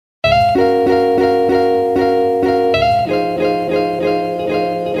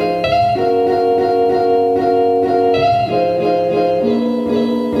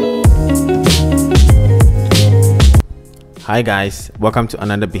Hi guys, welcome to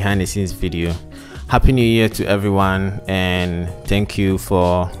another behind the scenes video. Happy New Year to everyone, and thank you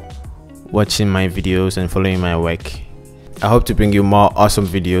for watching my videos and following my work. I hope to bring you more awesome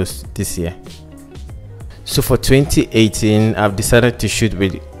videos this year. So for 2018, I've decided to shoot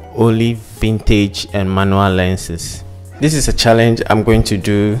with only vintage and manual lenses. This is a challenge I'm going to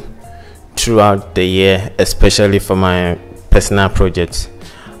do throughout the year, especially for my personal projects.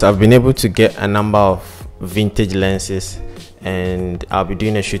 So I've been able to get a number of vintage lenses, and I'll be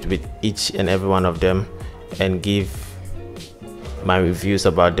doing a shoot with each and every one of them and give my reviews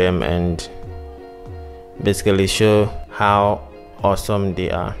about them and basically show how awesome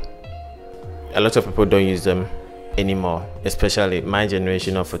they are. A lot of people don't use them anymore, especially my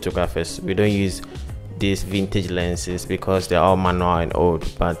generation of photographers. We don't use these vintage lenses because they're all manual and old,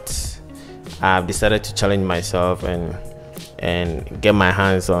 but I've decided to challenge myself and get my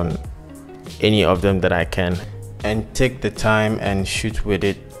hands on any of them that I can and take the time and shoot with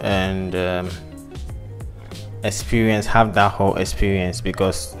it and have that whole experience,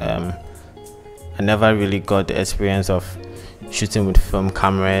 because I never really got the experience of shooting with film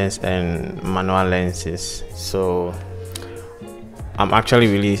cameras and manual lenses. So I'm actually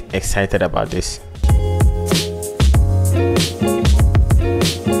really excited about this.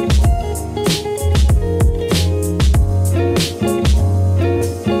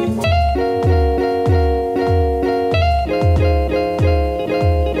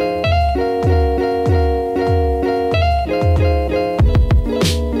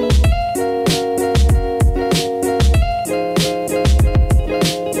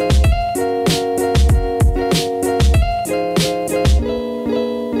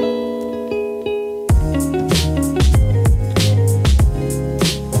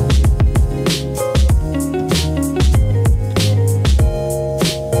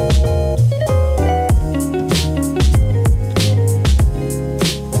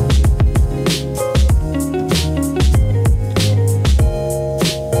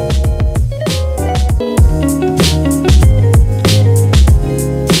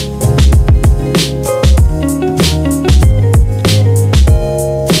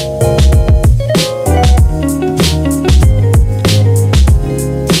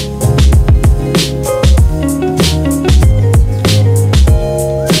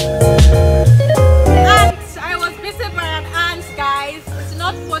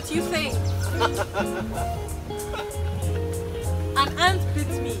 You think an ant bit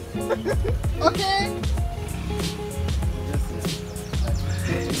me? Okay.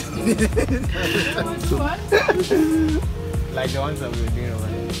 What? Like the ones that we were doing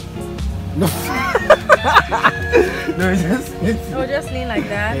already. No. No, just lean like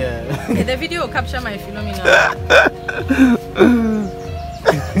that. Yeah. Okay, the video will capture my phenomena.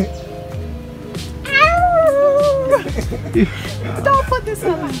 Don't put this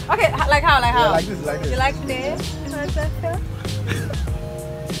on. Okay, like how? Like how? Yeah, like this, like this. You like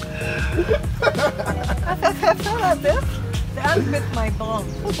this? The ant bit my bum.